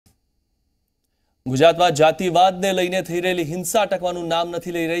ગુજરાતમાં જાતિવાદને લઈને થઈ રહેલી હિંસા અટકવાનું નામ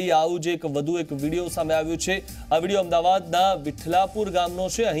નથી લઈ રહી। આવું જ વધુ એક વિડીયો સામે આવ્યો છે। આ વિડીયો અમદાવાદના વિઠલાપુર ગામનો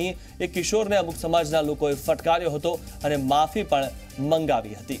છે। અહીં એક કિશોરને અમુક સમાજના લોકોએ ફટકાર્યો હતો અને માફી પણ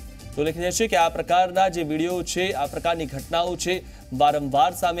મંગાવી હતી। તો ઉલ્લેખનીય છે કે આ પ્રકારના જે વિડીયો છે, આ પ્રકારની ઘટનાઓ છે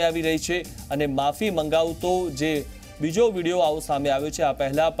વારંવાર સામે આવી રહી છે અને માફી મંગાવતો જે બીજો વિડીયો આવો સામે આવ્યો છે। આ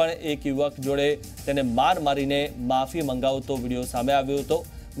પહેલા પણ એક યુવક જોડે તેને માર મારીને માફી મંગાવતો વિડીયો સામે આવ્યો હતો।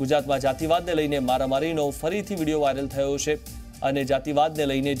 ગુજરાતમાં જાતિવાદને લઈને મારામારીનો ફરીથી વિડીયો વાયરલ થયો છે અને જાતિવાદને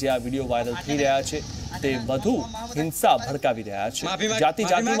લઈને જે આ વિડીયો વાયરલ થઈ રહ્યા છે તે વધુ હિંસા ભડકાવી રહ્યા છે।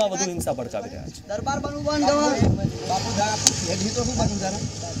 જાતિમાં વધુ હિંસા ભડકાવી રહ્યા છે। દરબાર બનવું બંધ બાપુ હેડી તો શું બનવું જરા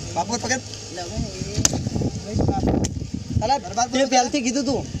બાપુ પકડ અલા તે પહેલથી કીધું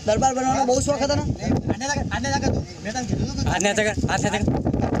તું દરબાર બનવાનો બહુ શોખ હતો ને આને લાગે તું મેં તને કીધું તું આને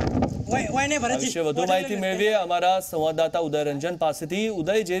વધુ માહિતી મેળવીએ અમારા સંવાદદાતા ઉદયરંજન પાસેથી।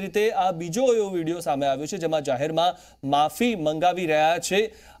 ઉદય, જે રીતે આ બીજો એવો વિડીયો સામે આવ્યો છે જેમાં જાહેરમાં માફી મંગાવી રહ્યા છે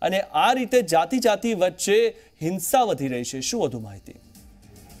અને આ રીતે જાતિ વચ્ચે હિંસા વધી રહી છે, શું વધુ માહિતી?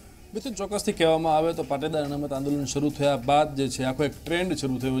 બિલકુલ ચોક્કસથી કહેવામાં આવે તો પાટીદાર અનામત આંદોલન શરૂ થયા બાદ જે છે આખો એક ટ્રેન્ડ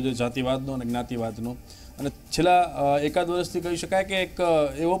શરૂ થયો છે જાતિવાદનો અને જ્ઞાતિવાદનો। અને છેલ્લા એકાદ વર્ષથી કહી શકાય કે એક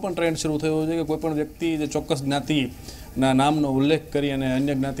એવો પણ ટ્રેન્ડ શરૂ થયો છે કે કોઈ પણ વ્યક્તિ જે ચોક્કસ જ્ઞાતિના નામનો ઉલ્લેખ કરી અને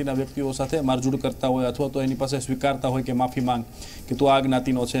અન્ય જ્ઞાતિના વ્યક્તિઓ સાથે મારઝૂડ કરતા હોય અથવા તો એની પાસે સ્વીકારતા હોય કે માફી માંગ કે તું આ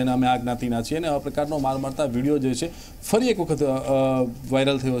જ્ઞાતિનો છે અને અમે આ જ્ઞાતિના છીએ, અને આ પ્રકારનો માર મારતા વિડીયો જે છે ફરી એક વખત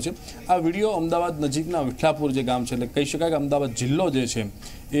વાયરલ થયો છે। આ વિડીયો અમદાવાદ નજીકના વિઠલાપુર જે ગામ છે, એટલે કહી શકાય કે અમદાવાદ જિલ્લો જે છે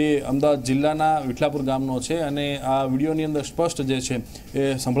એ અમદાવાદ જિલ્લાના વિઠલાપુર ગામનો છે અને આ વિડીયોની અંદર સ્પષ્ટ જે છે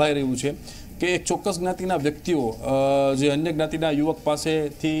એ સંભળાઈ રહ્યું છે કે એક ચોક્કસ જ્ઞાતિના વ્યક્તિઓ જે અન્ય જ્ઞાતિના યુવક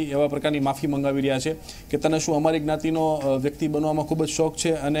પાસેથી એવા પ્રકારની માફી મંગાવી રહ્યા છે કે તને શું અમારી જ્ઞાતિનો વ્યક્તિ બનવામાં ખૂબ જ શોખ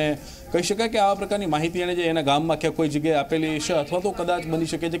છે, અને કહી શકાય કે આવા પ્રકારની માહિતી એને જે એના ગામમાં ક્યાંક કોઈ જગ્યાએ આપેલી છે અથવા તો કદાચ બની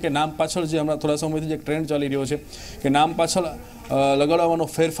શકે છે કે નામ પાછળ જે હમણાં થોડા સમયથી જે ટ્રેન્ડ ચાલી રહ્યો છે કે નામ પાછળ લગાડવાનો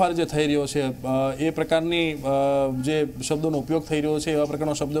ફેરફાર જે થઈ રહ્યો છે એ પ્રકારની જે શબ્દોનો ઉપયોગ થઈ રહ્યો છે એવા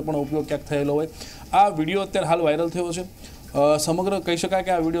પ્રકારનો શબ્દ પણ ઉપયોગ ક્યાંક થયેલો હોય। આ વિડીયો અત્યારે હાલ વાયરલ થયો છે। સમગ્ર કહી શકાય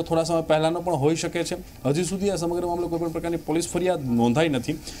કે આ વિડીયો થોડા સમય પહેલાંનો પણ હોઈ શકે છે। હજી સુધી આ સમગ્ર મામલે કોઈ પણ પ્રકારની પોલીસ ફરિયાદ નોંધાઈ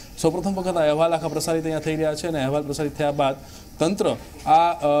નથી। સૌપ્રથમ વખત આ અહેવાલ આખા પ્રસારિત અહીંયા થઈ રહ્યા છે અને અહેવાલ પ્રસારિત થયા બાદ તંત્ર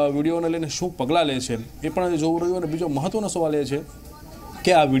આ વિડીયોને લઈને શું પગલાં લે છે એ પણ જોવું રહ્યું। અને બીજો મહત્ત્વનો સવાલ એ છે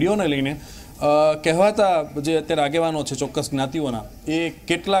કે આ વિડીયોને લઈને કહેવાતા જે અત્યારે આગેવાનો છે ચોક્કસ જ્ઞાતિઓના એ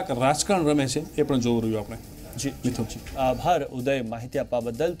કેટલાક રાજકારણ રમે છે એ પણ જોવું રહ્યું આપણે। જી મિથુનજી, આભાર ઉદય માહિતી આપવા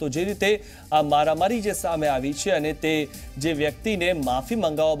બદલ। તો જે રીતે આ મારામારી જે સામે આવી છે અને તે જે વ્યક્તિને માફી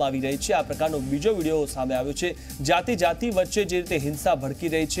મંગાવવામાં આવી રહી છે, આ પ્રકારનો બીજો વિડીયો સામે આવ્યો છે। જાતિ વચ્ચે જે રીતે હિંસા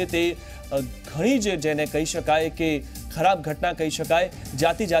ભડકી રહી છે તે ઘણી જ જેને કહી શકાય કે ખરાબ ઘટના કહી શકાય।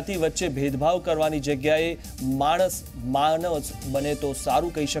 જાતિ વચ્ચે ભેદભાવ કરવાની જગ્યાએ માનવ બને તો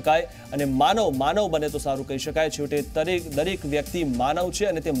સારું કહી શકાય અને માનવ બને તો સારું કહી શકાય। છેવટે દરેક વ્યક્તિ માનવ છે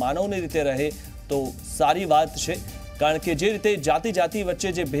અને તે માનવની રીતે રહે તો સારી વાત છે, કારણ કે જે રીતે જાતિ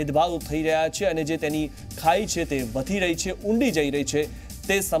વચ્ચે જે ભેદભાવ થઈ રહ્યા છે અને જે તેની ખાઈ છે તે વધી રહી છે, ઊંડી જઈ રહી છે,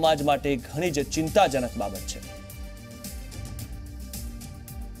 તે સમાજ માટે ઘણી જ ચિંતાજનક બાબત છે।